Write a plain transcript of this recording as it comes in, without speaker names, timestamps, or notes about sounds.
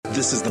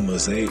This is the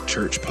Mosaic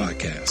Church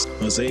podcast.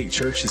 Mosaic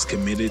Church is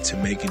committed to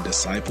making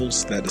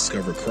disciples that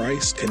discover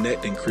Christ,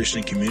 connect in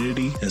Christian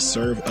community, and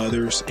serve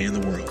others and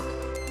the world.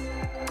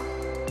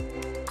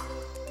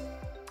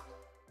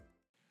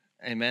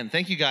 Amen.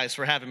 Thank you guys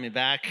for having me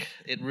back.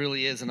 It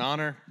really is an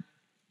honor.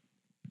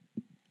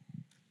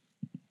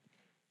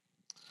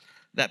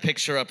 That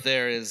picture up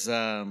there is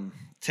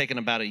taken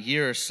about a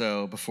year or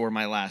so before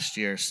my last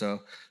year,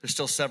 so there's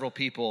still several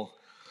people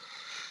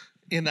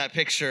in that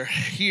picture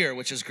here,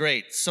 which is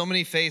great. So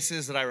many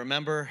faces that I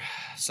remember,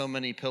 so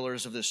many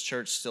pillars of this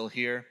church still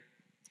here.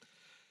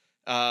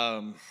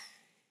 Let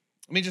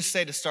me just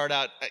say to start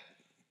out,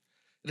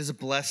 it is a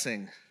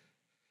blessing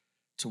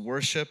to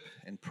worship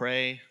and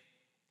pray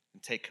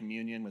and take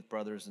communion with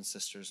brothers and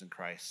sisters in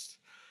Christ.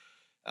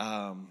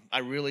 I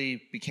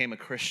really became a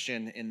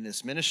Christian in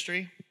this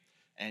ministry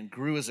and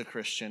grew as a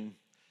Christian.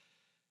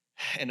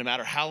 And no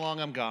matter how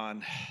long I'm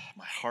gone,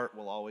 my heart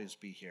will always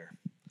be here.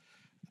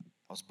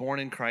 I was born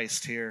in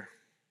Christ here,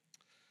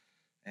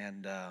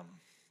 and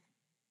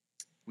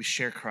we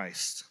share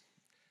Christ.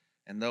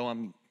 And though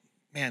I'm,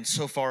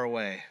 so far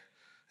away,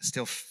 I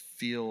still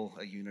feel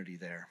a unity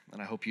there, and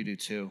I hope you do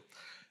too.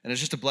 And it's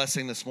just a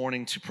blessing this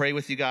morning to pray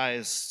with you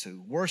guys, to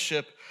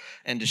worship,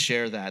 and to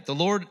share that. The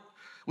Lord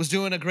was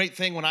doing a great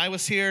thing when I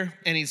was here,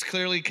 and He's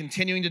clearly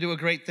continuing to do a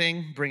great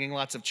thing, bringing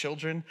lots of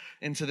children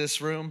into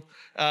this room.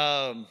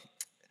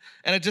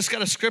 And I just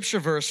got a scripture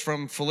verse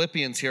from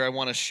Philippians here I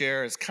want to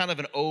share as kind of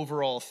an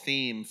overall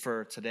theme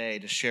for today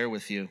to share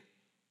with you.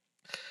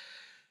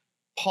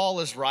 Paul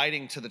is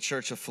writing to the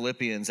church of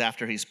Philippians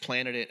after he's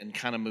planted it and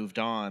kind of moved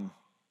on.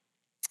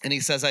 And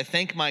he says, I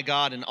thank my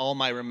God in all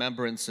my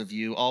remembrance of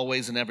you,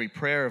 always in every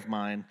prayer of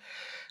mine,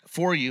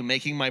 for you,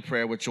 making my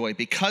prayer with joy,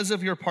 because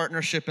of your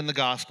partnership in the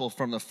gospel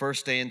from the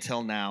first day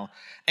until now.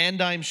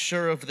 And I'm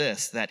sure of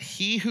this, that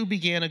he who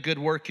began a good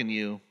work in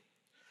you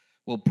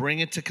will bring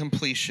it to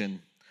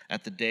completion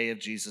at the day of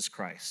Jesus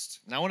Christ.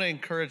 And I want to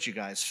encourage you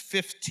guys,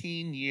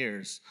 15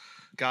 years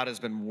God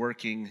has been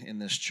working in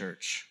this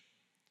church.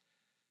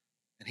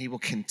 And He will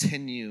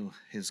continue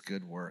His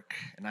good work.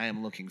 And I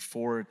am looking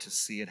forward to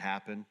see it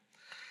happen.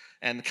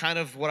 And kind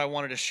of what I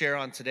wanted to share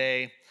on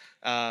today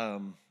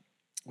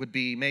would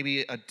be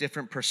maybe a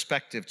different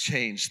perspective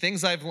change.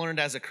 Things I've learned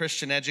as a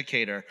Christian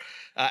educator.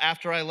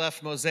 After I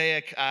left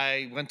Mosaic,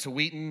 I went to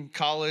Wheaton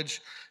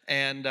College,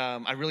 and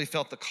I really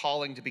felt the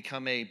calling to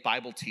become a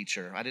Bible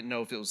teacher. I didn't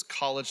know if it was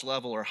college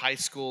level or high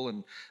school,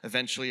 and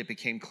eventually it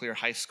became clear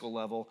high school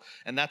level.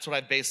 And that's what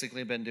I've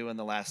basically been doing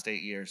the last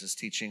 8 years, is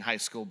teaching high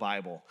school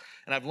Bible.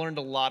 And I've learned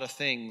a lot of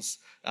things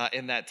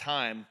in that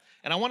time.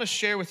 And I want to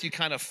share with you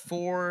kind of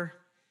 4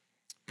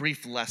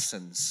 brief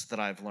lessons that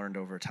I've learned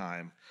over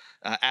time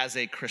as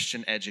a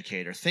Christian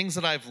educator. Things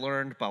that I've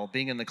learned while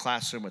being in the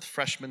classroom with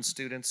freshman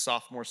students,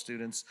 sophomore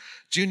students,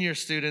 junior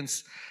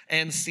students,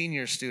 and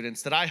senior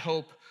students that I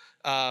hope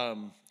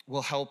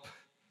will help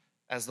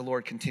as the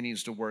Lord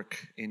continues to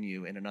work in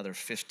you in another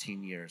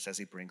 15 years as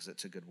He brings it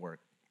to good work.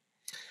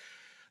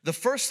 The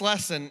first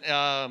lesson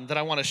that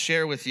I want to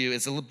share with you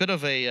is a little bit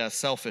of a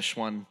selfish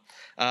one.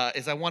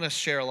 Is I want to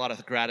share a lot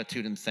of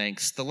gratitude and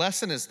thanks. The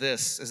lesson is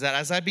this, is that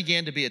as I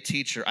began to be a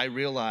teacher, I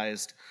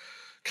realized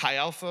Chi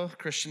Alpha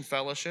Christian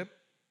Fellowship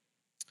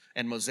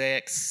and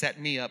Mosaic set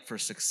me up for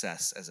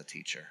success as a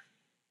teacher.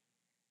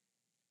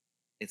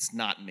 It's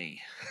not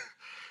me.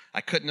 I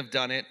couldn't have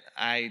done it.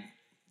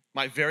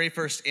 My very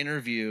first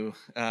interview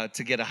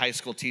to get a high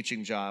school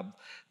teaching job,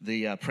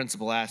 the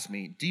principal asked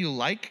me, "Do you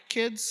like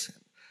kids?"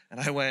 And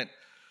I went,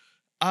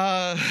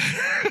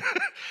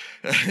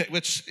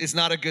 which is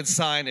not a good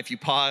sign if you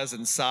pause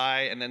and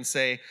sigh and then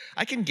say,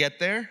 I can get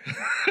there.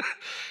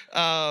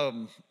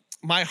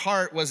 My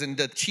heart was in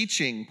the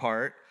teaching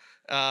part,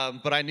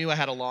 but I knew I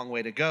had a long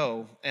way to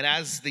go. And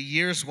as the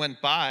years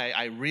went by,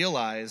 I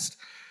realized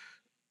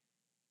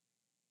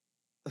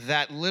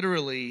that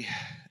literally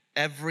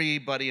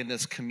everybody in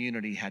this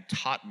community had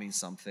taught me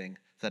something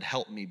that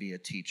helped me be a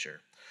teacher.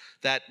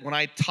 That when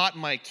I taught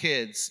my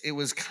kids, it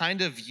was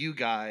kind of you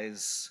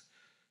guys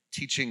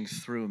teaching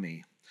through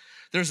me.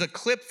 There's a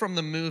clip from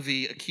the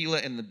movie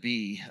Akeelah and the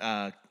Bee,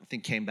 I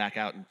think came back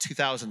out in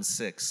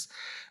 2006.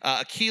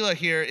 Akeelah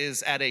here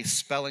is at a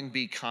spelling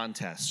bee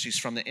contest. She's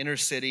from the inner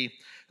city,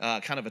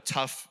 kind of a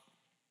tough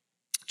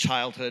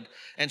childhood,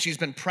 and she's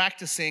been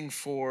practicing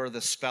for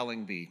the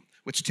spelling bee,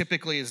 which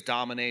typically is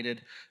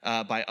dominated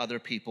by other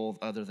people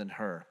other than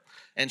her.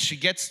 And she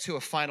gets to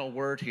a final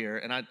word here,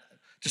 and I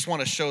just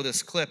want to show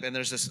this clip, and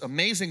there's this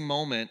amazing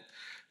moment.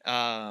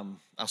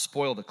 I'll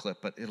spoil the clip,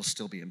 but it'll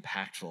still be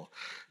impactful,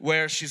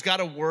 where she's got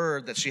a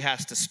word that she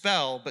has to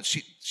spell, but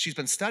she's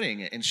been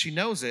studying it, and she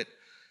knows it.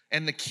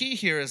 And the key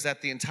here is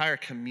that the entire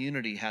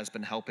community has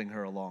been helping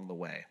her along the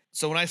way.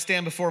 So when I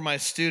stand before my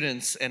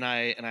students and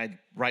I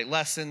write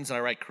lessons and I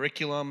write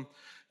curriculum,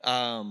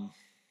 I'm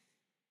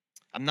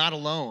not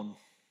alone.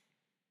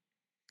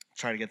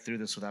 Try to get through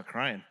this without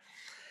crying.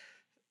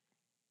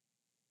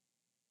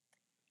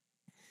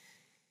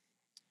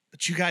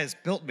 But you guys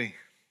built me.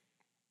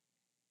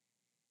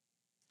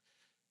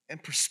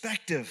 And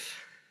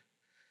perspective.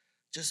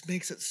 just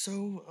makes it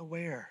so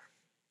aware.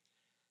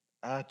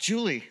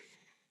 Julie,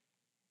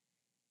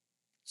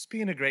 just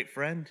being a great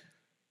friend.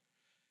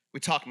 We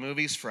talk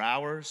movies for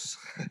hours,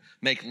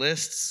 make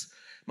lists,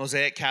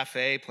 Mosaic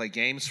Cafe, play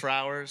games for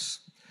hours.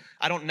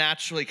 I don't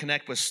naturally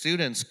connect with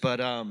students, but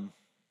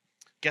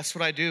guess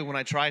what I do when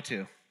I try to?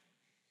 Like,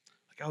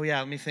 oh yeah,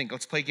 let me think.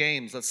 Let's play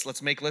games.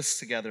 Let's make lists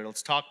together.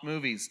 Let's talk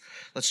movies.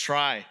 Let's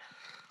try.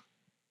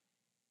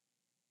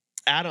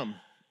 Adam,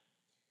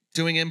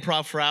 doing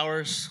improv for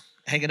hours,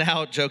 hanging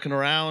out, joking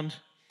around.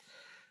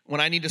 When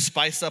I need to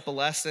spice up a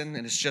lesson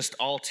and it's just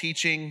all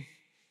teaching,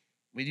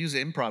 we use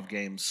improv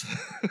games.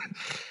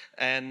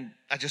 And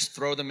I just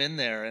throw them in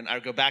there and I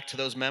go back to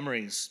those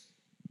memories.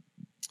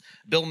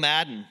 Bill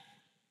Madden,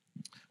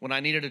 when I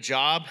needed a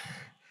job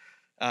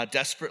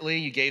desperately,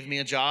 you gave me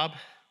a job.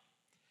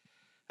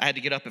 I had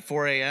to get up at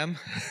 4 a.m.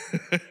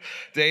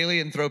 daily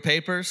and throw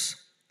papers.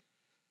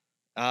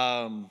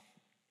 But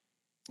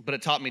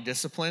it taught me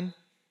discipline.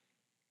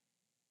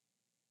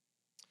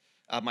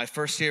 My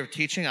first year of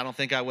teaching, I don't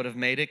think I would have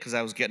made it because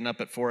I was getting up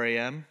at 4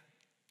 a.m.,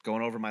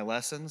 going over my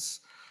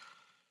lessons.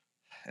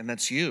 And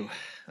that's you.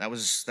 That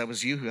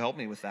was you who helped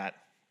me with that.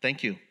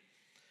 Thank you.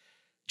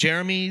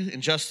 Jeremy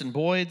and Justin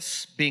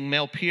Boyd's, being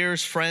male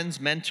peers, friends,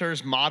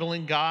 mentors,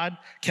 modeling God.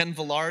 Ken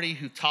Velarde,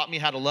 who taught me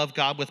how to love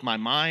God with my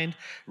mind.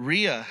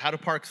 Rhea, how to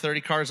park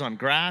 30 cars on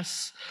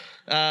grass.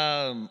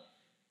 But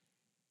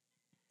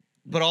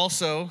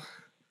also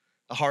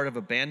a heart of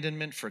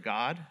abandonment for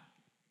God.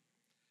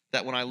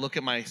 That when I look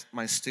at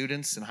my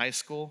students in high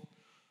school,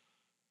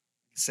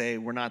 say,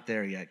 we're not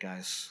there yet,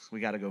 guys. We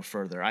got to go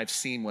further. I've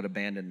seen what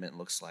abandonment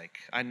looks like.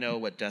 I know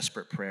what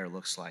desperate prayer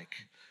looks like.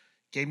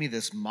 Gave me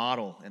this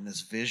model and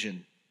this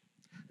vision.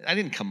 I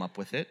didn't come up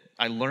with it.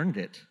 I learned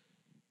it.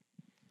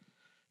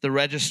 The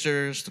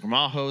Registers, the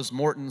Gramajos,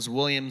 Mortons,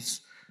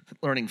 Williams,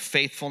 learning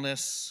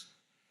faithfulness.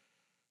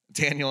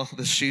 Daniel,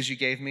 the shoes you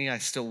gave me, I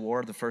still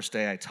wore the first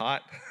day I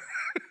taught.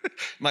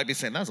 Might be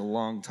saying, that was a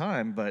long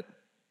time, but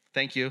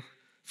thank you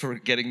for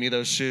getting me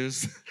those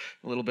shoes.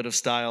 A little bit of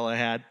style I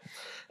had.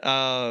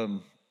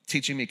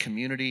 Teaching me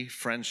community,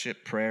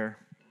 friendship, prayer.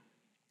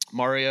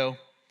 Mario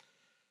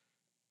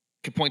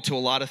could point to a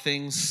lot of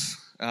things,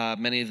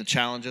 many of the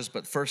challenges,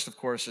 but first, of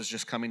course, is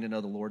just coming to know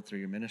the Lord through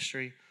your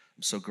ministry.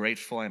 I'm so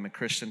grateful I'm a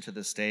Christian to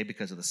this day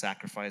because of the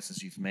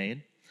sacrifices you've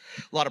made.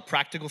 A lot of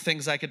practical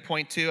things I could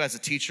point to. As a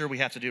teacher, we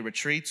have to do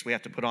retreats, we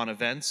have to put on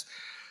events,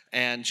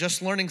 and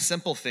just learning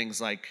simple things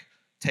like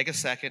take a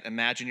second,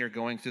 imagine you're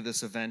going through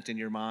this event in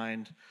your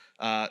mind,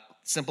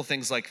 simple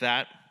things like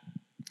that.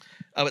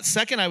 But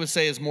second, I would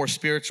say, is more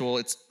spiritual.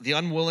 It's the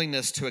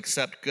unwillingness to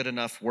accept good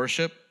enough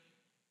worship.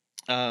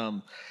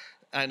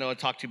 I know I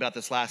talked to you about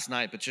this last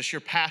night, but just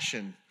your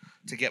passion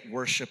to get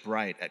worship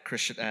right at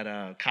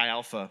Chi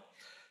Alpha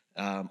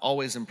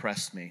always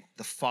impressed me.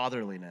 The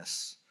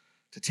fatherliness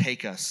to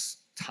take us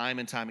time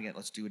and time again.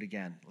 Let's do it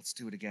again. Let's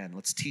do it again.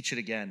 Let's teach it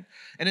again.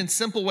 And in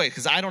simple ways,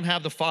 because I don't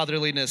have the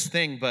fatherliness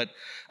thing, but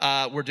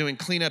we're doing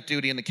cleanup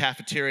duty in the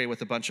cafeteria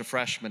with a bunch of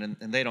freshmen,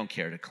 and they don't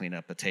care to clean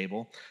up a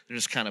table. They're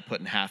just kind of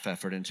putting half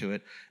effort into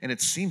it. And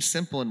it seems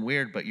simple and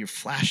weird, but you're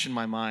flashing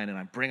my mind, and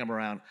I bring them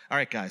around. All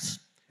right, guys,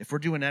 if we're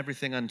doing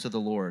everything unto the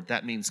Lord,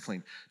 that means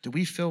clean. Do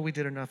we feel we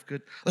did enough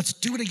good? Let's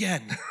do it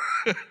again.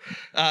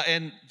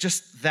 And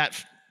just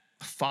that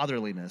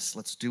fatherliness,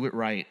 let's do it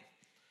right.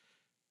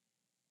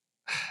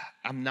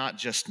 I'm not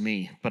just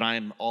me, but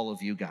I'm all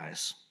of you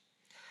guys.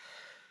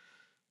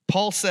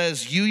 Paul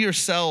says, you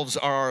yourselves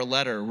are our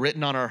letter,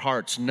 written on our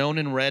hearts, known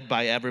and read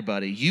by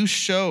everybody. You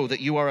show that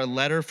you are a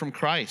letter from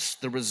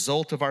Christ, the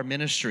result of our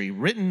ministry,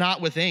 written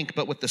not with ink,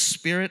 but with the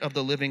Spirit of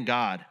the living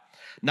God,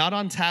 not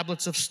on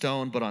tablets of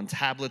stone, but on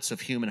tablets of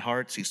human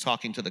hearts. He's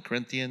talking to the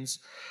Corinthians.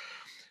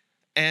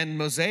 And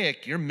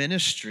Mosaic, your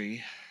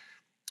ministry,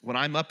 when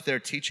I'm up there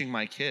teaching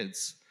my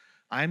kids,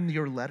 I'm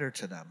your letter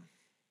to them.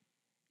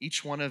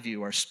 Each one of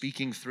you are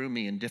speaking through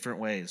me in different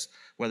ways,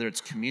 whether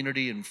it's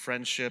community and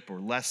friendship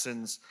or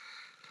lessons.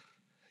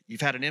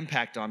 You've had an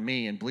impact on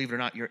me, and believe it or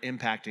not, you're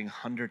impacting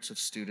hundreds of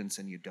students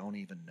and you don't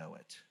even know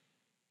it.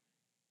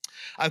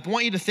 I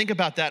want you to think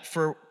about that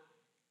for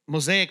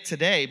Mosaic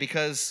today,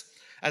 because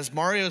as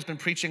Mario's been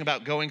preaching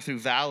about going through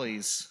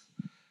valleys,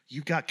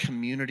 you've got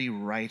community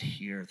right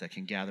here that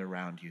can gather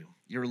around you.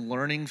 You're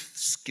learning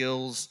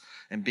skills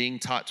and being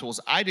taught tools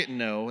I didn't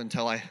know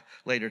until I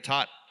later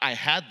taught. I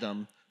had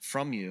them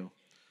from you,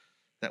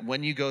 that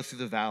when you go through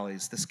the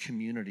valleys, this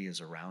community is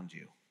around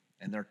you,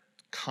 and they're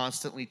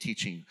constantly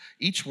teaching you.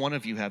 Each one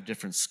of you have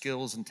different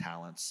skills and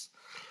talents,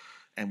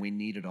 and we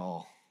need it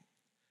all.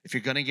 If you're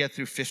going to get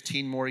through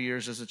 15 more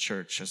years as a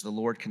church, as the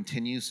Lord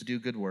continues to do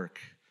good work,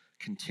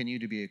 continue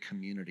to be a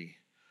community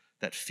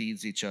that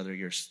feeds each other,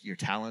 your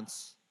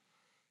talents,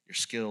 your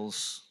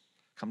skills.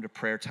 Come to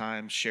prayer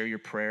time, share your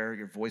prayer,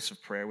 your voice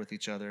of prayer with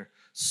each other,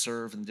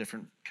 serve in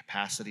different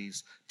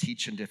capacities,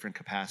 teach in different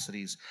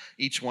capacities.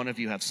 Each one of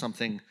you have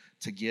something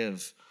to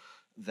give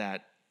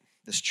that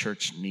this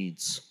church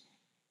needs.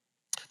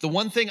 The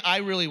one thing I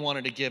really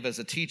wanted to give as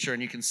a teacher,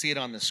 and you can see it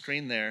on the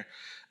screen there,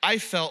 I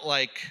felt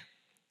like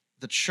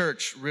the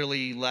church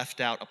really left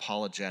out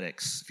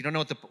apologetics. If you don't know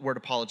what the word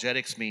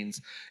apologetics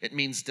means, it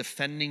means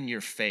defending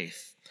your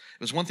faith.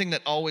 It was one thing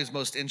that always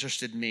most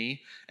interested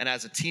me, and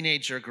as a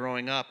teenager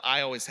growing up,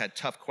 I always had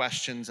tough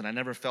questions, and I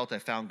never felt I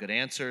found good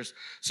answers.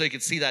 So you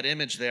could see that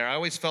image there. I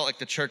always felt like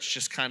the church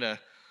just kind of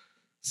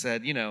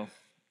said,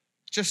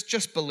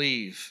 just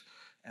believe.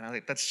 And I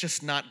think that's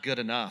just not good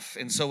enough.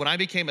 And so when I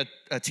became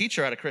a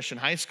teacher at a Christian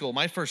high school,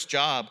 my first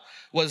job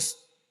was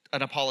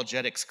an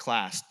apologetics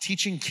class,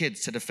 teaching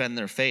kids to defend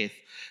their faith.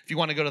 If you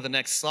want to go to the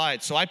next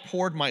slide. So I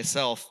poured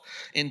myself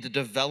into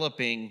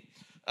developing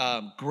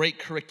great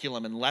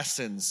curriculum and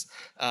lessons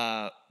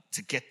to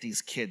get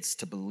these kids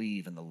to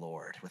believe in the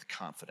Lord with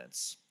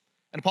confidence.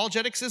 And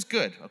apologetics is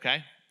good,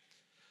 okay?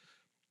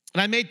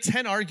 And I made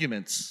 10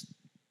 arguments,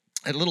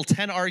 a little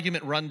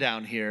 10-argument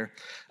rundown here.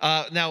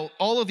 Now,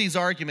 all of these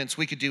arguments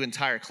we could do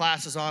entire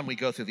classes on. We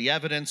go through the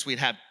evidence. We'd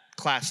have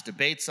class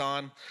debates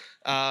on.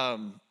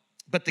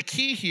 But the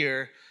key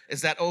here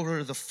is that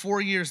over the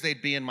 4 years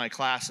they'd be in my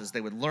classes,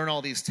 they would learn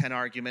all these 10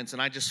 arguments,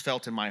 and I just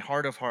felt in my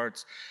heart of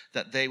hearts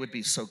that they would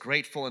be so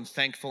grateful and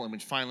thankful and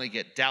would finally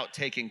get doubt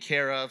taken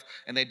care of,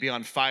 and they'd be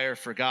on fire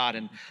for God.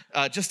 And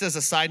just as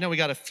a side note, we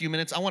got a few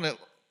minutes. I want to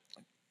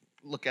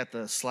look at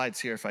the slides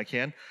here if I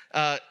can.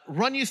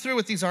 Run you through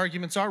what these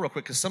arguments are real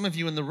quick, because some of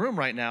you in the room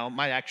right now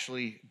might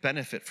actually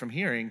benefit from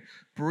hearing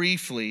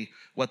briefly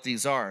what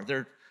these are.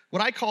 They're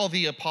what I call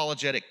the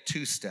apologetic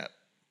two-step.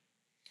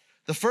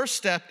 The first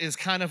step is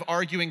kind of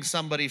arguing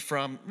somebody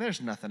from, there's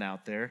nothing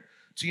out there,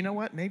 so you know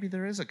what? Maybe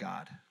there is a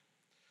God.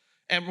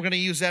 And we're going to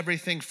use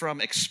everything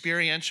from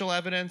experiential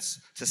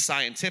evidence to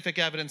scientific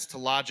evidence to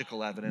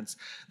logical evidence.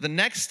 The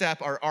next step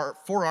are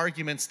 4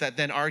 arguments that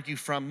then argue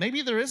from,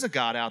 maybe there is a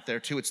God out there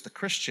too. It's the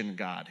Christian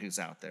God who's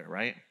out there,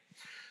 right?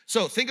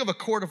 So think of a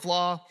court of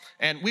law,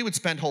 and we would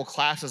spend whole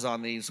classes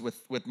on these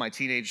with my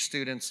teenage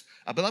students.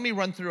 But let me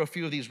run through a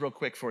few of these real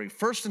quick for you.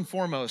 First and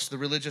foremost, the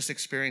religious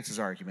experiences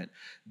argument.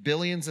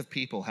 Billions of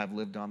people have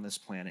lived on this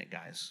planet,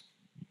 guys.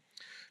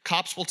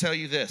 Cops will tell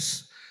you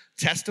this.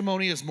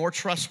 Testimony is more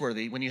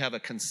trustworthy when you have a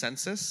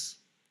consensus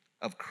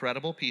of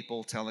credible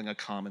people telling a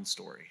common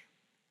story.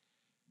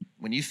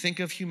 When you think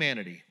of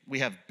humanity, we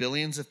have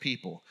billions of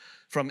people,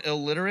 from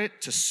illiterate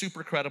to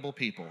super credible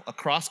people,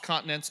 across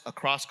continents,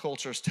 across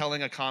cultures,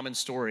 telling a common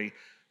story.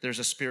 There's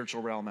a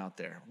spiritual realm out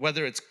there.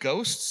 Whether it's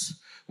ghosts,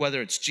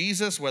 whether it's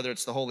Jesus, whether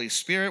it's the Holy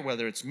Spirit,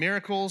 whether it's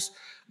miracles,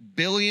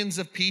 billions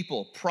of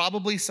people,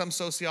 probably some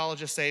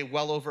sociologists say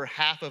well over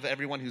half of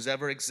everyone who's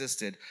ever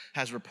existed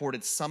has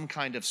reported some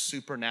kind of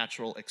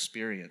supernatural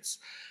experience.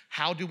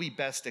 How do we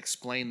best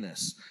explain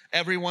this?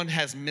 Everyone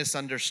has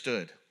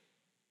misunderstood.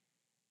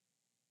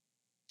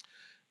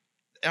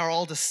 Are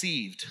all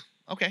deceived?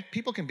 Okay,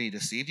 people can be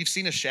deceived. You've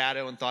seen a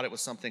shadow and thought it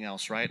was something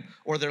else, right?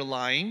 Or they're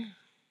lying.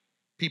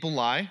 People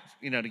lie,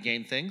 to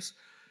gain things.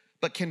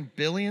 But can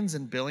billions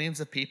and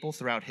billions of people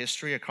throughout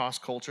history, across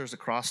cultures,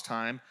 across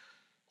time,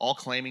 all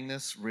claiming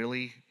this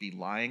really be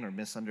lying or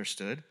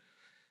misunderstood?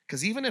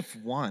 Because even if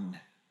one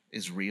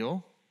is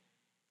real,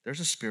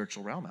 there's a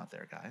spiritual realm out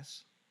there,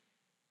 guys.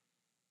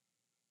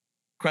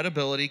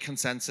 Credibility,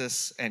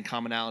 consensus, and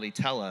commonality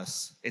tell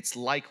us it's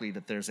likely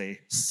that there's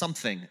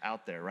something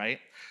out there, right?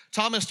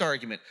 Thomist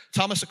argument.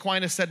 Thomas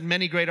Aquinas said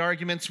many great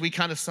arguments. We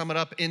kind of sum it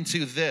up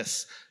into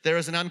this. There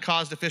is an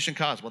uncaused efficient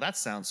cause. Well, that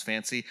sounds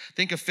fancy.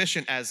 Think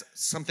efficient as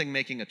something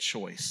making a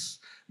choice.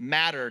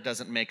 Matter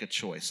doesn't make a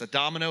choice. A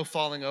domino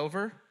falling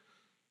over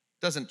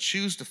doesn't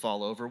choose to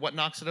fall over. What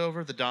knocks it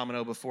over? The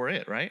domino before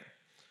it, right?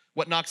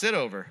 What knocks it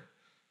over?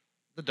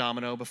 The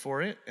domino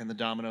before it and the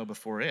domino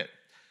before it.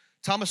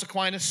 Thomas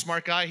Aquinas,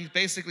 smart guy, he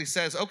basically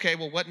says, okay,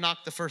 well, what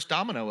knocked the first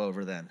domino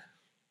over then?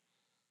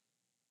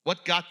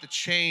 What got the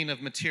chain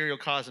of material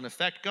cause and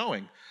effect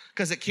going?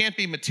 Because it can't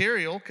be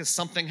material because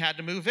something had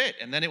to move it,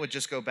 and then it would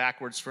just go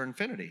backwards for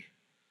infinity.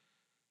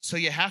 So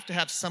you have to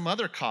have some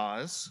other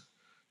cause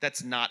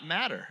that's not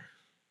matter.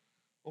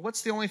 Well,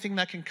 what's the only thing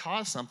that can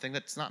cause something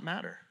that's not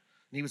matter?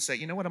 And he would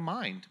say, a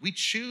mind. We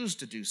choose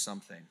to do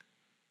something.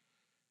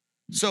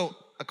 So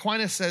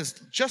Aquinas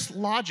says, just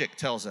logic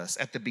tells us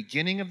at the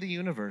beginning of the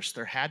universe,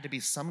 there had to be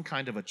some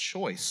kind of a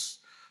choice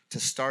to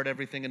start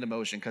everything into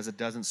motion because it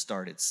doesn't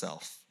start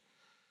itself.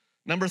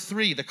 Number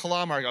 3, the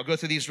Kalam argument. I'll go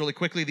through these really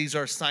quickly. These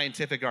are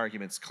scientific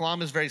arguments.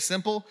 Kalam is very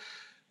simple.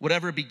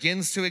 Whatever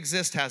begins to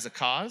exist has a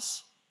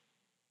cause.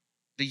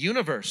 The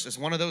universe is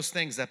one of those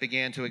things that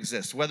began to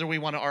exist. Whether we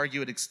want to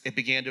argue it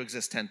began to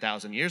exist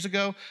 10,000 years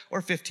ago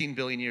or 15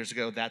 billion years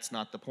ago, that's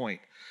not the point.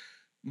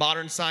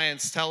 Modern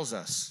science tells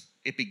us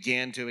it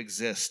began to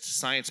exist.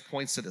 Science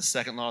points to the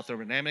second law of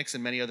thermodynamics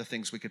and many other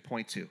things we could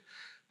point to.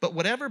 But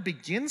whatever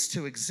begins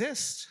to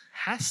exist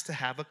has to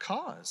have a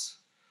cause.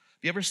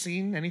 Have you ever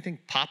seen anything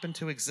pop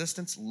into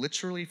existence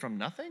literally from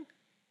nothing?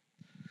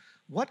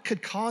 What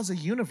could cause a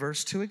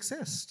universe to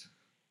exist?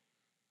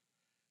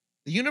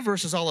 The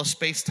universe is all of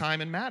space,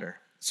 time, and matter.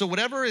 So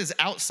whatever is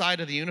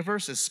outside of the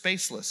universe is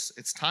spaceless,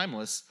 it's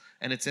timeless,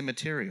 and it's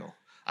immaterial.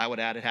 I would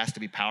add it has to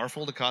be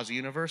powerful to cause a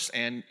universe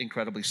and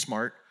incredibly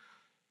smart.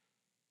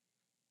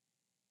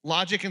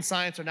 Logic and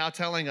science are now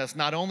telling us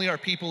not only are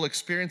people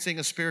experiencing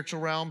a spiritual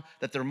realm,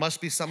 that there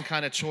must be some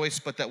kind of choice,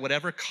 but that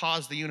whatever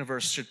caused the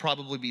universe should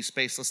probably be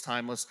spaceless,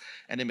 timeless,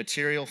 and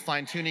immaterial.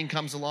 Fine-tuning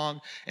comes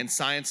along, and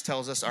science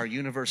tells us our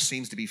universe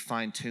seems to be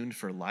fine-tuned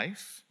for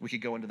life. We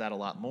could go into that a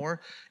lot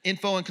more.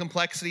 Info and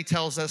complexity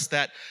tells us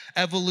that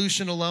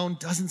evolution alone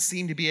doesn't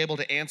seem to be able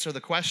to answer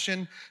the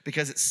question,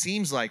 because it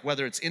seems like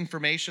whether it's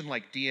information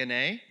like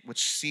DNA,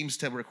 which seems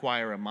to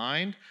require a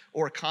mind,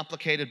 or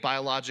complicated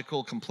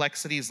biological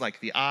complexities like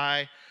the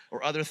eye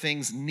or other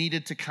things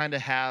needed to kind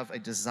of have a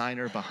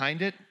designer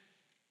behind it.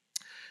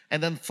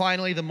 And then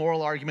finally, the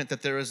moral argument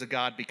that there is a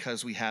God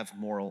because we have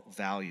moral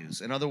values.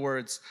 In other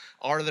words,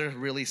 are there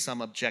really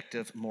some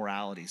objective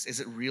moralities? Is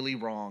it really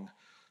wrong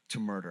to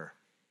murder?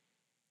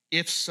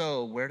 If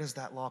so, where does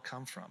that law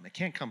come from? It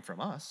can't come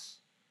from us.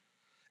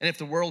 And if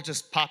the world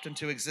just popped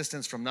into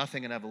existence from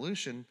nothing in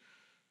evolution,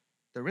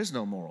 there is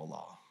no moral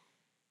law.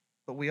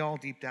 But we all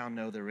deep down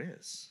know there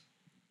is.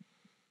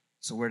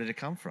 So where did it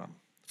come from?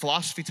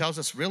 Philosophy tells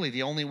us really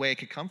the only way it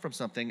could come from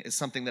something is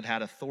something that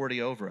had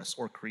authority over us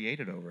or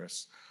created over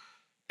us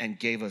and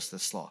gave us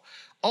this law.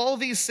 All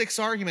these 6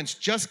 arguments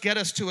just get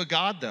us to a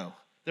God, though.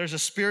 There's a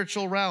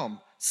spiritual realm.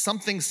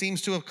 Something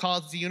seems to have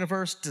caused the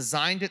universe,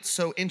 designed it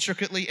so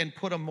intricately, and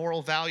put a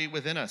moral value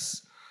within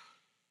us.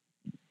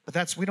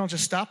 But we don't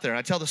just stop there.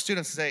 I tell the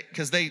students,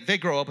 because they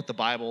grow up with the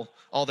Bible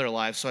all their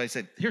lives, so I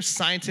say, here's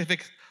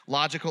scientific,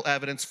 logical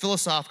evidence,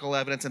 philosophical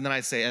evidence, and then I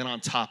say, and on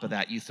top of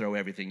that, you throw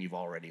everything you've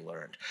already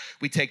learned.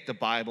 We take the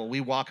Bible, we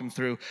walk them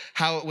through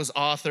how it was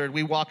authored,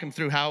 we walk them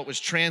through how it was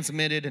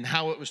transmitted and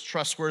how it was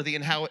trustworthy,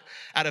 and how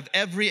out of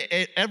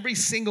every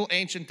single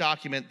ancient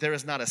document, there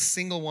is not a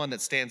single one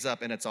that stands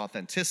up in its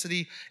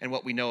authenticity and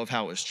what we know of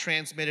how it was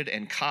transmitted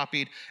and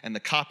copied, and the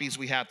copies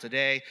we have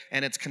today,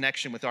 and its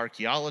connection with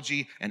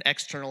archaeology and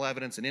external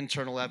evidence and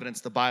internal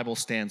evidence. The Bible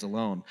stands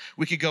alone.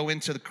 We could go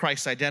into the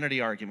Christ identity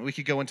argument. We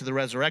could go into the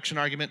resurrection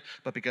argument,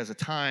 but because of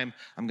time,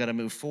 I'm going to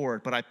move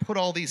forward. But I put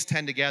all these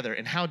 10 together,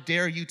 and how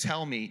dare you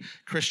tell me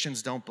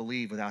Christians don't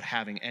believe without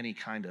having any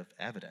kind of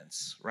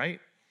evidence,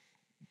 right?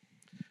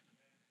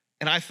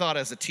 And I thought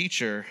as a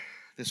teacher,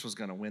 this was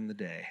going to win the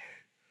day.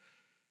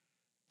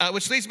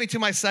 Which leads me to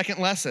my second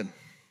lesson.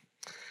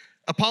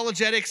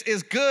 Apologetics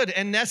is good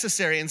and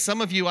necessary, and some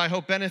of you, I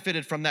hope,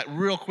 benefited from that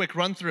real quick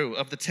run-through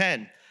of the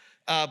 10,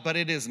 but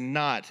it is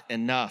not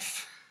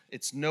enough.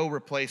 It's no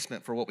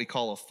replacement for what we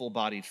call a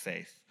full-bodied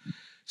faith.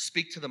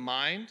 Speak to the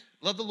mind.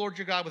 Love the Lord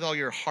your God with all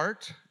your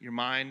heart, your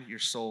mind, your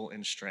soul,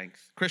 and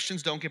strength.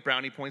 Christians don't get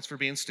brownie points for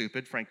being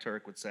stupid, Frank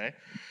Turek would say.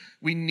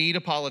 We need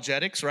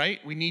apologetics, right?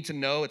 We need to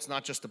know it's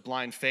not just a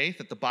blind faith,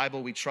 that the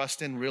Bible we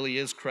trust in really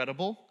is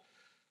credible,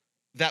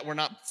 that we're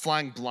not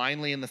flying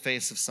blindly in the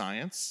face of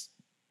science.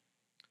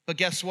 But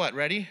guess what?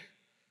 Ready?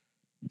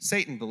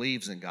 Satan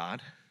believes in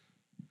God.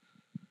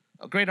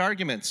 Oh, great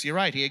arguments. You're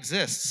right. He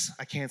exists.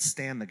 I can't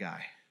stand the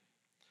guy.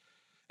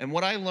 And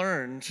what I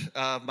learned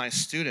of my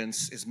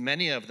students is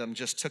many of them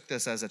just took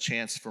this as a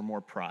chance for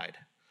more pride.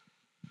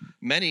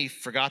 Many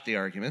forgot the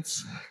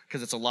arguments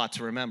because it's a lot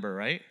to remember,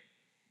 right?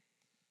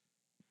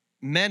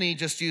 Many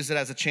just used it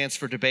as a chance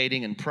for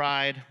debating and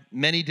pride.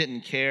 Many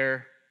didn't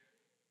care.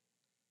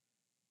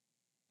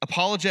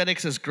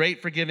 Apologetics is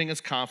great for giving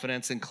us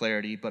confidence and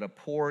clarity, but a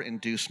poor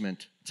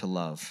inducement to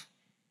love.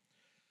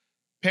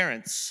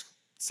 Parents,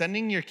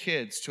 sending your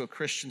kids to a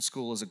Christian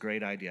school is a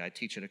great idea. I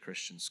teach at a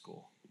Christian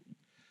school.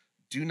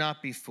 Do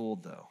not be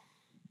fooled, though.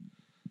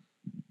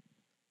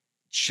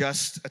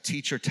 Just a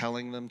teacher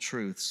telling them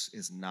truths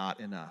is not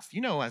enough. You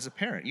know, as a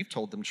parent, you've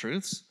told them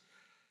truths.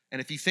 And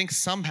if you think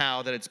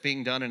somehow that it's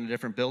being done in a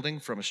different building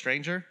from a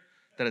stranger,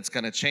 that it's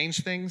going to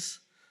change things,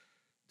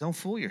 don't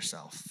fool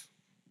yourself.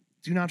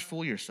 Do not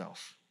fool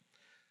yourself.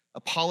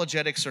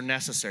 Apologetics are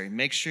necessary.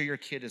 Make sure your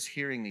kid is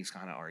hearing these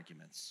kind of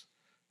arguments,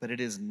 but it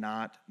is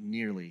not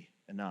nearly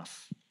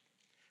enough.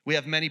 We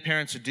have many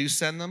parents who do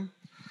send them,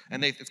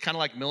 and it's kind of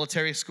like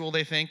military school.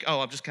 They think,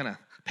 oh, I'm just going to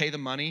pay the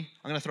money.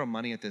 I'm going to throw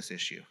money at this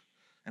issue,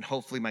 and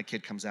hopefully my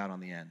kid comes out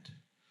on the end.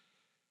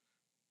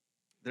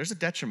 There's a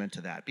detriment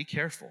to that. Be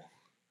careful,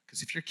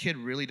 because if your kid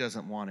really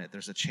doesn't want it,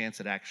 there's a chance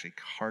it actually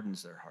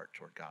hardens their heart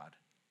toward God.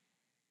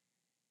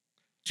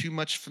 Too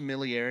much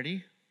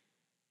familiarity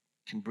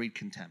can breed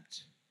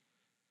contempt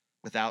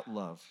without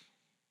love.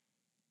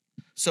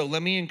 So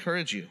let me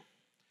encourage you.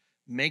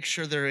 Make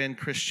sure they're in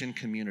Christian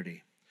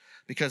community,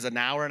 because an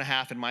hour and a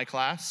half in my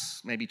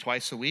class, maybe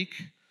twice a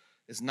week,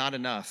 is not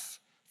enough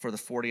for the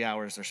 40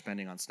 hours they're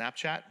spending on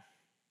Snapchat,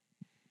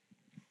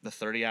 the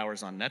 30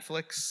 hours on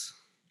Netflix,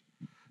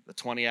 the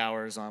 20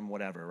 hours on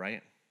whatever,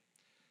 right?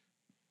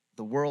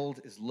 The world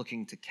is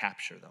looking to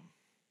capture them.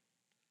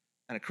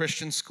 And a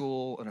Christian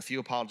school and a few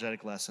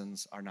apologetic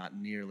lessons are not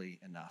nearly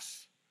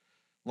enough.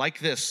 Like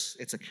this,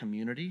 it's a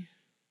community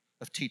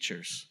of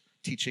teachers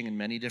teaching in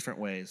many different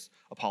ways,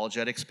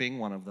 apologetics being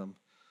one of them,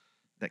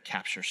 that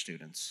capture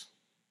students.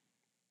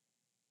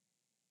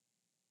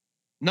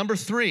 Number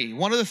 3,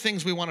 one of the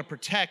things we want to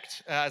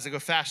protect, as I go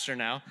faster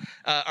now,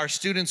 our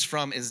students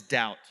from is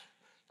doubt.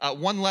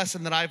 One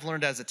lesson that I've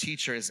learned as a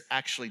teacher is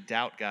actually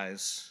doubt,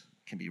 guys,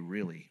 can be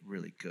really,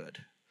 really good.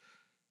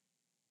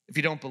 If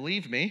you don't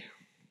believe me,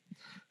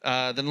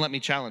 then let me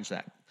challenge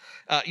that.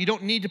 You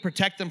don't need to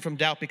protect them from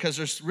doubt because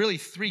there's really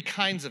three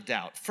kinds of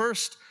doubt.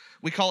 First,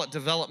 we call it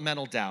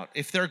developmental doubt.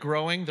 If they're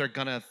growing, they're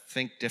gonna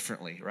think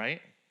differently, right?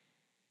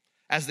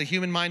 As the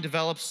human mind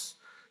develops,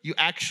 you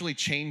actually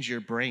change your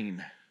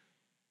brain.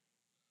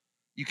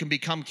 You can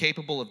become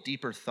capable of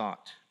deeper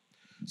thought.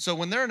 So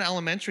when they're an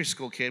elementary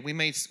school kid,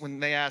 when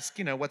they ask,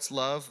 what's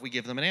love, we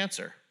give them an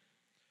answer.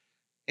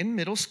 In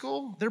middle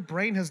school, their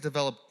brain has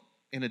developed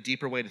in a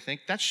deeper way to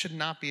think. That should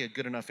not be a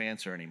good enough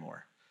answer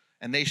anymore.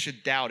 And they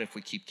should doubt if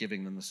we keep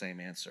giving them the same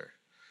answer.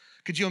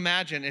 Could you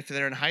imagine if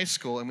they're in high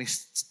school and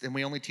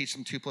we only teach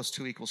them 2 +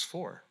 2 =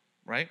 4,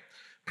 right?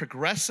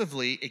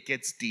 Progressively, it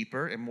gets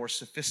deeper and more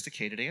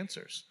sophisticated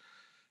answers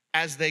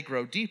as they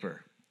grow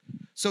deeper.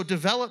 So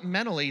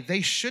developmentally,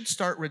 they should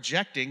start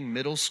rejecting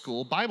middle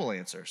school Bible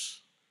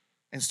answers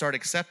and start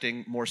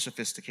accepting more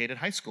sophisticated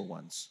high school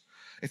ones.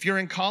 If you're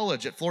in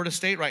college at Florida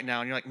State right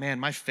now and you're like, man,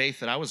 my faith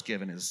that I was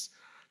given is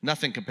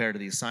nothing compared to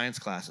these science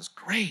classes,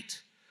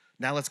 great.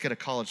 Now let's get a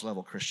college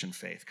level Christian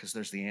faith because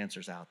there's the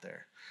answers out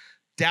there.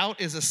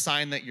 Doubt is a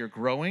sign that you're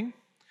growing,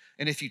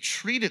 and if you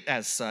treat it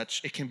as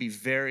such, it can be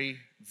very,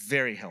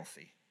 very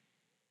healthy.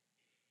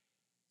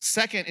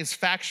 Second is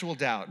factual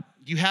doubt.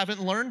 You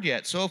haven't learned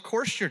yet, so of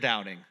course you're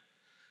doubting.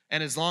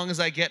 And as long as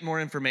I get more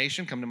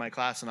information, come to my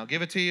class and I'll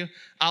give it to you,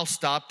 I'll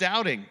stop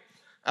doubting.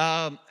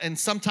 And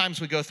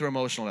sometimes we go through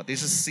emotional doubt.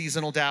 This is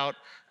seasonal doubt.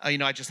 I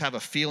just have a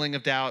feeling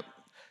of doubt.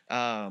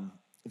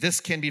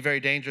 This can be very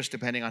dangerous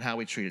depending on how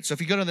we treat it. So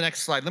if you go to the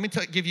next slide, let me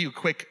give you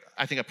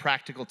a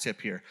practical tip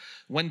here.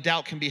 When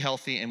doubt can be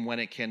healthy and when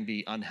it can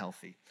be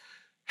unhealthy.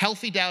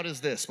 Healthy doubt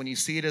is this, when you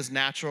see it as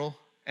natural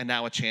and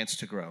now a chance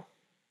to grow.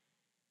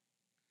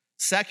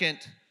 Second,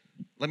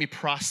 let me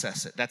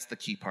process it. That's the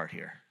key part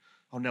here.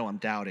 Oh no, I'm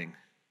doubting.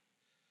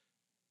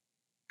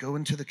 Go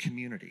into the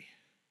community.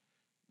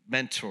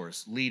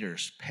 Mentors,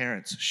 leaders,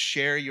 parents,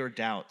 share your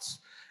doubts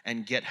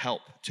and get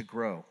help to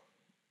grow.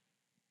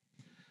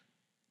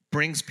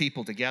 Brings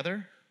people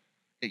together.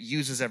 It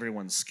uses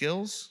everyone's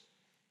skills.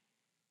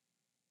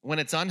 When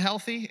it's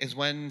unhealthy is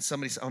when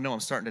somebody says, oh no, I'm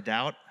starting to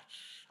doubt.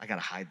 I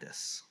gotta hide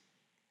this,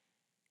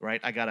 right?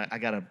 I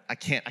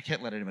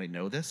can't let anybody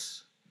know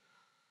this.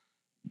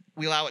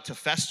 We allow it to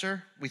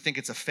fester. We think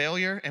it's a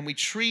failure, and we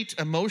treat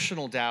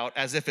emotional doubt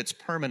as if it's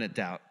permanent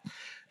doubt.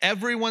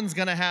 Everyone's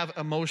gonna have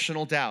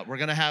emotional doubt. We're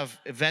gonna have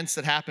events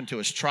that happen to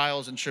us,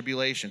 trials and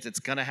tribulations. It's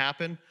gonna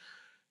happen.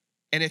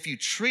 And if you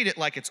treat it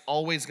like it's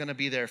always gonna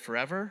be there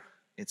forever,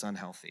 it's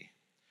unhealthy.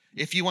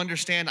 If you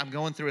understand, I'm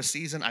going through a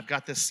season, I've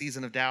got this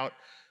season of doubt,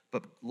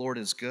 but Lord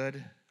is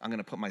good, I'm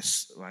gonna put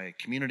my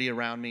community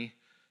around me,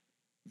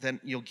 then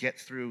you'll get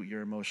through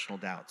your emotional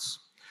doubts.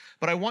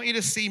 But I want you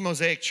to see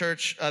Mosaic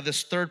Church,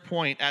 this third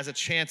point, as a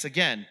chance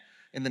again,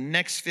 in the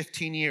next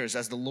 15 years,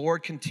 as the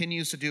Lord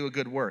continues to do a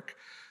good work.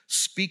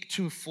 Speak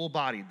to full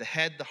body, the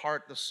head, the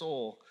heart, the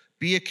soul.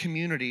 Be a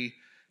community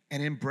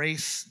and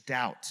embrace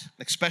doubt.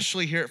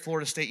 Especially here at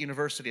Florida State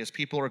University, as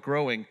people are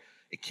growing,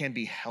 it can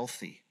be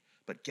healthy.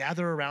 But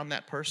gather around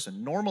that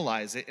person.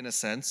 Normalize it in a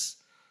sense.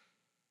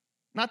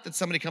 Not that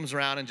somebody comes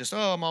around and just,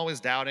 I'm always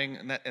doubting,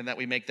 and that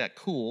we make that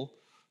cool.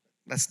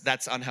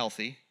 That's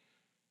unhealthy.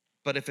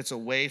 But if it's a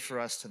way for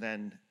us to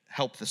then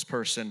help this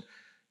person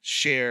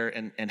share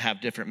and have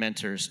different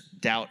mentors,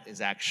 doubt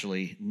is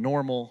actually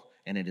normal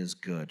and it is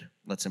good.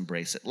 Let's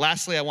embrace it.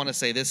 Lastly, I want to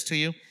say this to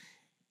you.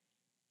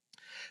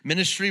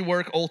 Ministry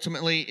work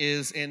ultimately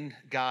is in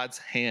God's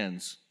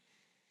hands.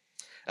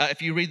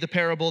 If you read the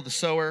parable of the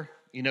sower,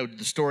 you know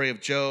the story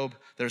of Job.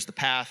 There's the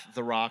path,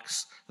 the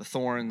rocks, the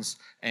thorns,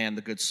 and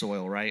the good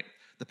soil, right?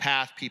 The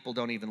path, people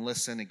don't even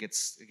listen. It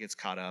gets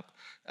caught up.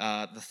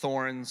 The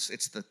thorns,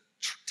 it's the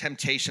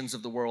temptations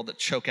of the world that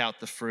choke out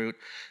the fruit.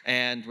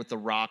 And with the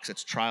rocks,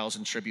 it's trials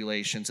and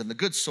tribulations. And the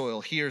good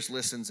soil hears,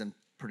 listens, and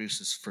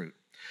produces fruit.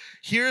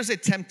 Here's a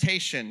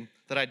temptation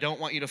that I don't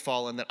want you to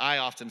fall in, that I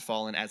often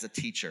fall in as a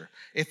teacher.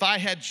 If I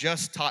had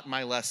just taught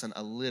my lesson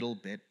a little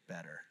bit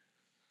better,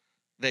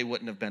 they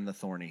wouldn't have been the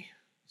thorny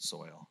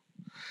soil.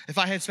 If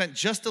I had spent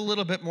just a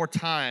little bit more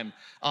time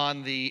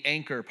on the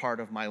anchor part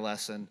of my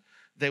lesson,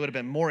 they would have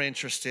been more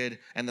interested,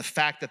 and the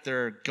fact that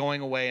they're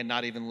going away and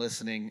not even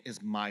listening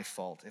is my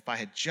fault. If I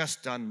had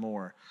just done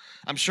more.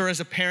 I'm sure as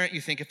a parent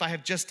you think, if I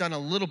have just done a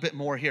little bit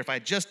more here, if I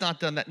had just not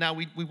done that. Now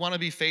we want to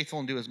be faithful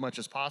and do as much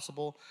as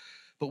possible,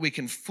 but we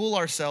can fool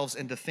ourselves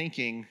into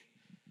thinking,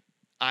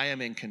 I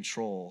am in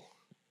control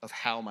of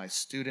how my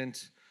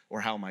student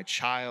or how my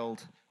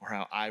child or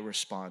how I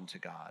respond to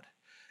God.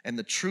 And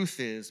the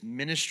truth is,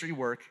 ministry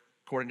work,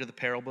 according to the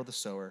parable of the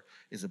sower,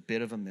 is a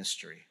bit of a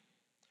mystery.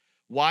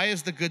 Why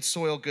is the good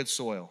soil good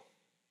soil?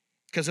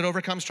 Because it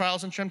overcomes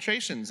trials and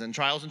temptations and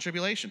trials and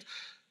tribulations.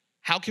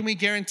 How can we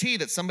guarantee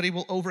that somebody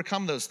will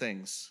overcome those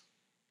things?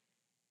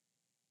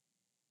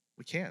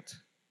 We can't.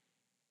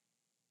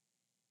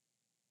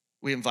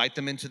 We invite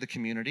them into the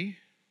community.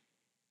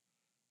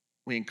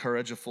 We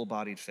encourage a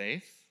full-bodied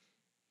faith.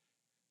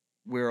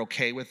 We're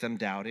okay with them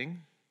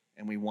doubting,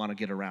 and we want to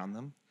get around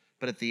them.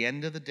 But at the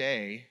end of the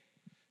day,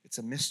 It's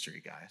a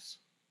mystery, guys.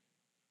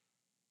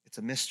 It's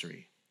a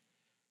mystery.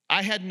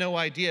 I had no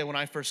idea when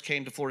I first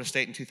came to Florida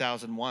State in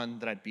 2001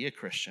 that I'd be a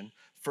Christian.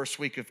 First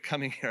week of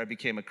coming here, I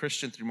became a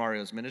Christian through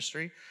Mario's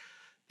ministry,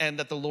 and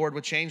that the Lord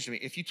would change me.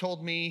 If you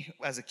told me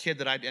as a kid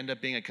that I'd end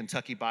up being a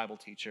Kentucky Bible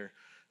teacher,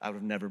 I would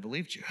have never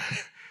believed you.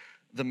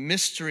 The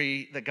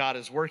mystery that God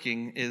is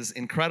working is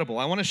incredible.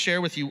 I want to share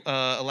with you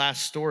a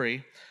last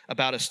story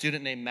about a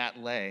student named Matt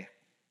Lay.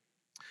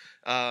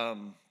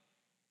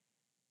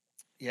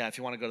 If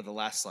you want to go to the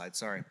last slide,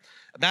 sorry.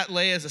 Matt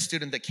Lay is a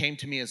student that came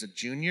to me as a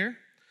junior,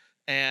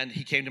 and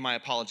he came to my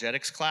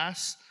apologetics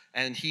class,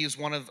 and he's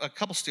one of a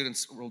couple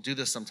students will do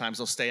this sometimes.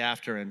 They'll stay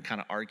after and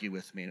kind of argue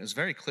with me. And it was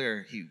very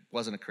clear he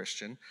wasn't a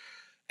Christian,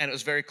 and it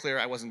was very clear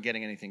I wasn't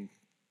getting anything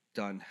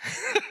done.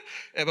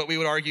 But we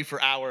would argue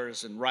for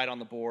hours and write on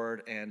the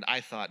board, and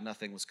I thought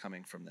nothing was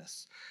coming from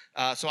this.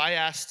 So I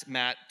asked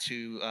Matt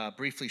to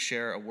briefly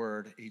share a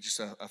word, just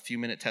a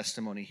few-minute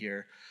testimony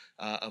here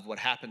of what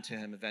happened to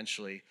him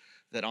eventually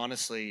that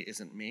honestly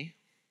isn't me.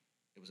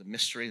 It was a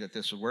mystery that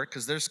this would work,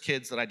 because there's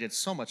kids that I did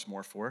so much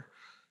more for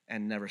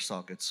and never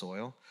saw good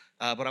soil.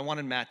 But I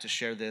wanted Matt to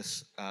share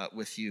this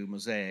with you,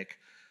 Mosaic,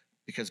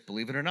 because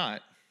believe it or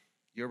not,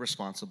 you're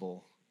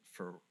responsible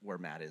for where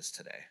Matt is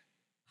today.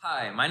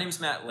 Hi, my name is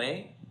Matt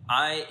Lay.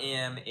 I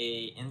am an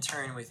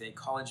intern with a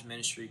college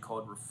ministry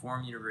called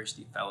Reformed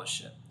University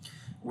Fellowship.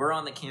 We're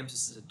on the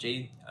campus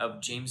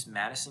of James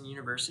Madison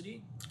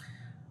University.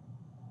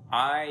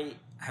 I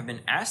have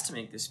been asked to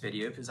make this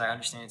video because I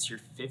understand it's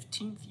your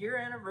 15th year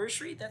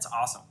anniversary. That's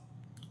awesome.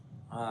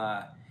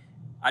 I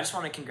just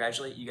want to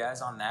congratulate you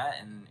guys on that,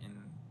 and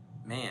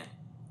man,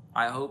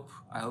 I hope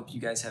you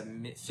guys have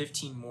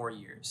 15 more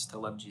years to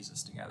love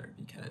Jesus together,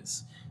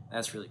 because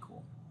that's really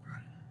cool.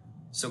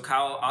 So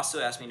Kyle also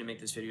asked me to make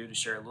this video to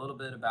share a little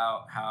bit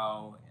about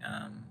how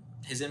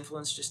his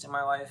influence just in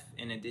my life,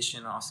 in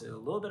addition also a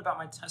little bit about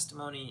my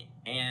testimony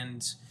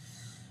and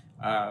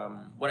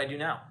what I do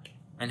now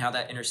and how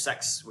that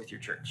intersects with your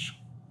church.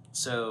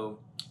 So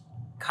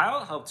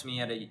Kyle helped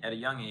me at a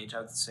young age. I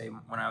would say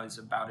when I was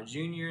about a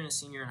junior and a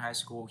senior in high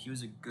school, he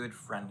was a good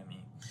friend to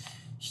me.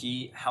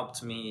 He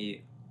helped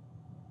me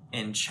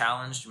and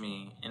challenged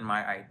me in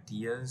my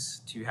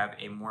ideas to have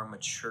a more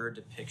mature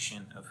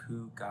depiction of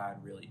who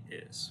God really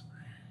is.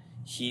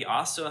 He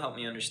also helped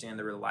me understand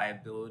the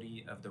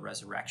reliability of the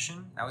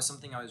resurrection. That was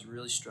something I was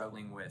really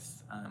struggling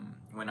with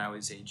when I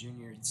was a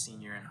junior and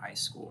senior in high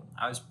school.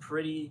 I was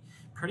pretty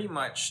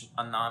much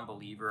a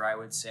non-believer, I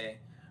would say.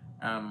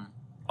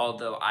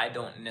 Although I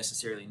don't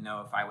necessarily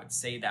know if I would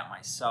say that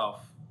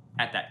myself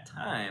at that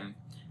time,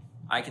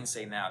 I can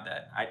say now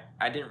that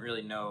I didn't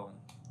really know.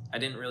 I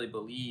didn't really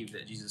believe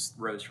that Jesus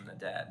rose from the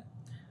dead.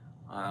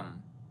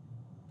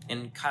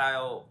 And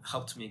Kyle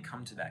helped me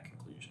come to that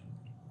conclusion.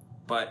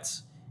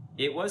 But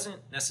it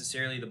wasn't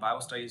necessarily the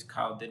Bible studies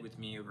Kyle did with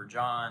me over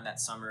John that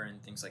summer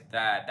and things like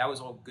that. That was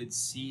all good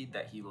seed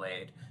that he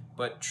laid.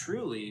 But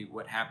truly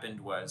what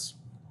happened was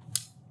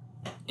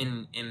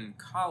in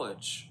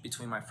college,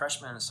 between my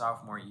freshman and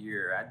sophomore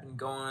year, I'd been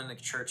going to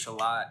church a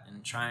lot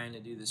and trying to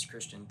do this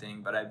Christian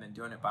thing, but I'd been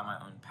doing it by my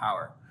own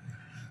power.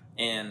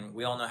 And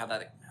we all know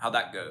how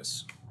that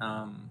goes.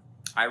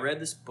 I read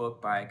this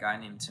book by a guy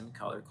named Tim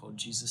Keller called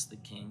Jesus the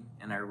King,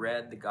 and I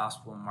read the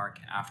Gospel of Mark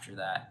after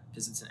that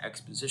because it's an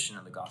exposition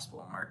of the Gospel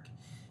of Mark,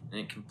 and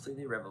it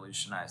completely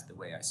revolutionized the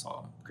way I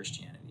saw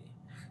Christianity.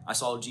 I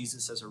saw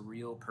Jesus as a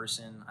real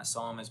person. I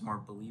saw him as more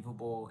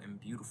believable and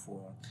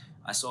beautiful.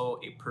 I saw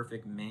a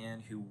perfect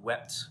man who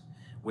wept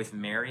with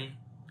Mary.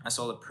 I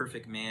saw the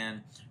perfect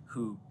man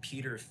who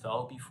Peter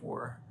fell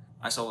before.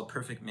 I saw a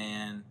perfect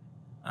man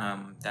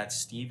that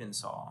Stephen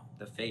saw,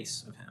 the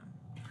face of him.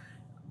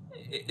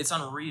 It's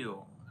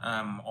unreal,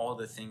 all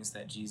the things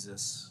that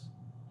Jesus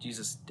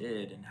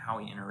did and how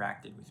he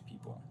interacted with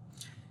people.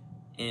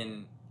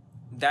 And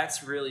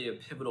that's really a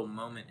pivotal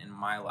moment in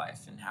my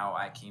life and how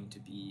I came to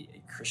be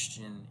a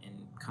Christian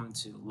and come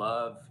to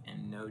love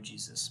and know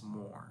Jesus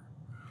more.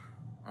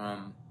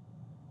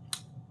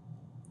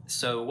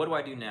 So what do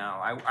I do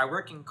now? I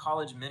work in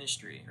college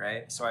ministry,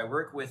 right? So I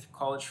work with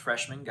college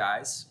freshman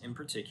guys in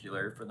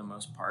particular for the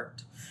most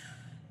part.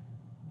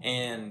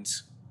 And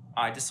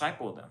I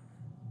disciple them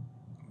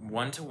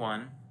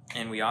one-to-one.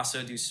 And we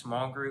also do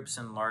small groups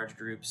and large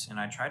groups. And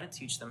I try to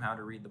teach them how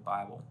to read the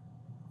Bible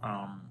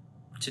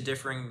to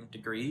differing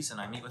degrees. And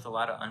I meet with a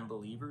lot of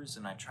unbelievers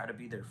and I try to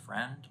be their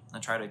friend. I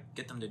try to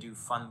get them to do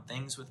fun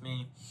things with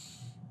me.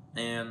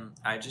 And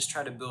I just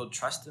try to build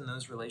trust in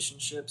those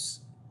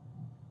relationships.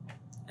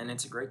 And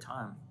it's a great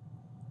time.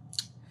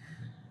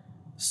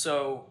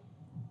 So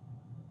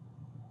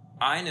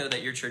I know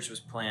that your church was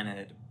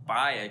planted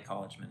by a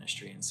college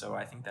ministry. And so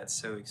I think that's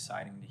so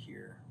exciting to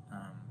hear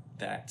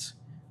that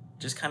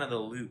just kind of the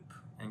loop.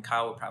 And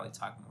Kyle will probably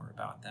talk more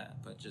about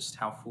that, but just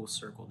how full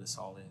circle this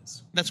all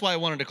is. That's why I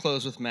wanted to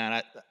close with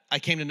Matt. I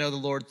came to know the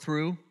Lord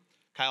through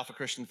Chi Alpha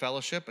Christian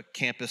Fellowship, a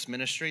campus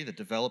ministry that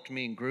developed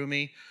me and grew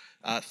me.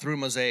 Through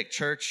Mosaic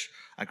Church,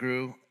 I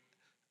grew,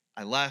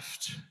 I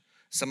left.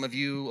 Some of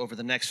you over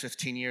the next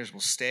 15 years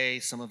will stay.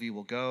 Some of you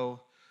will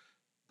go.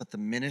 but the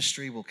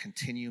ministry will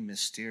continue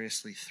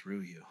mysteriously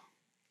through you.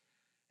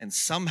 And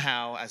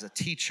somehow, as a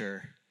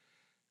teacher,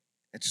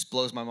 it just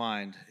blows my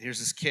mind. Here's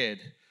this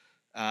kid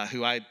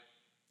who I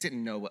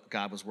didn't know what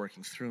God was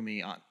working through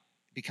me on.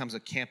 Becomes a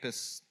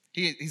campus.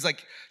 He's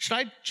like, should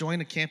I join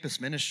a campus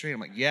ministry?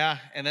 I'm like, yeah.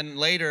 And then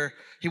later,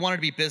 he wanted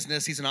to be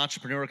business. He's an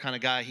entrepreneur kind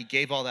of guy. He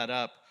gave all that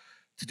up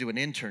to do an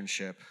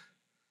internship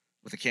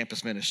with a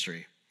campus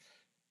ministry.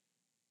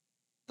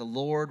 The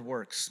Lord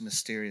works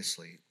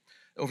mysteriously.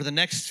 Over the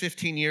next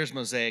 15 years,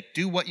 Mosaic,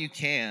 do what you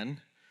can.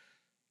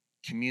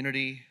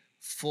 Community,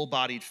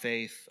 full-bodied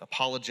faith,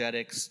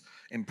 apologetics,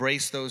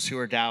 embrace those who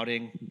are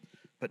doubting,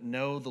 but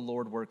know the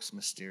Lord works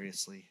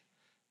mysteriously.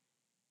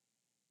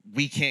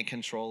 We can't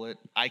control it.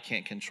 I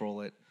can't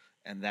control it,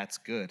 and that's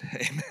good.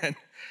 Amen.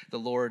 The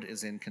Lord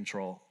is in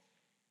control.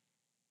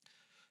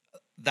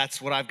 That's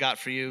what I've got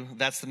for you.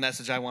 That's the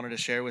message I wanted to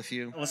share with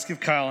you. Let's give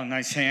Kyle a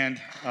nice hand.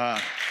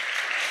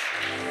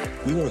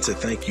 We want to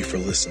thank you for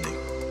listening.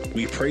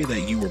 We pray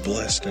that you were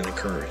blessed and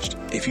encouraged.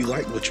 If you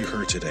liked what you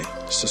heard today,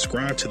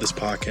 subscribe to this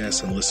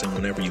podcast and listen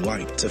whenever you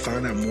like. To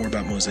find out more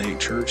about Mosaic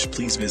Church,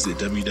 please visit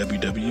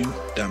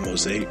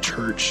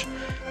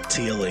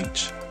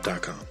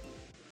www.mosaicchurchtlh.com.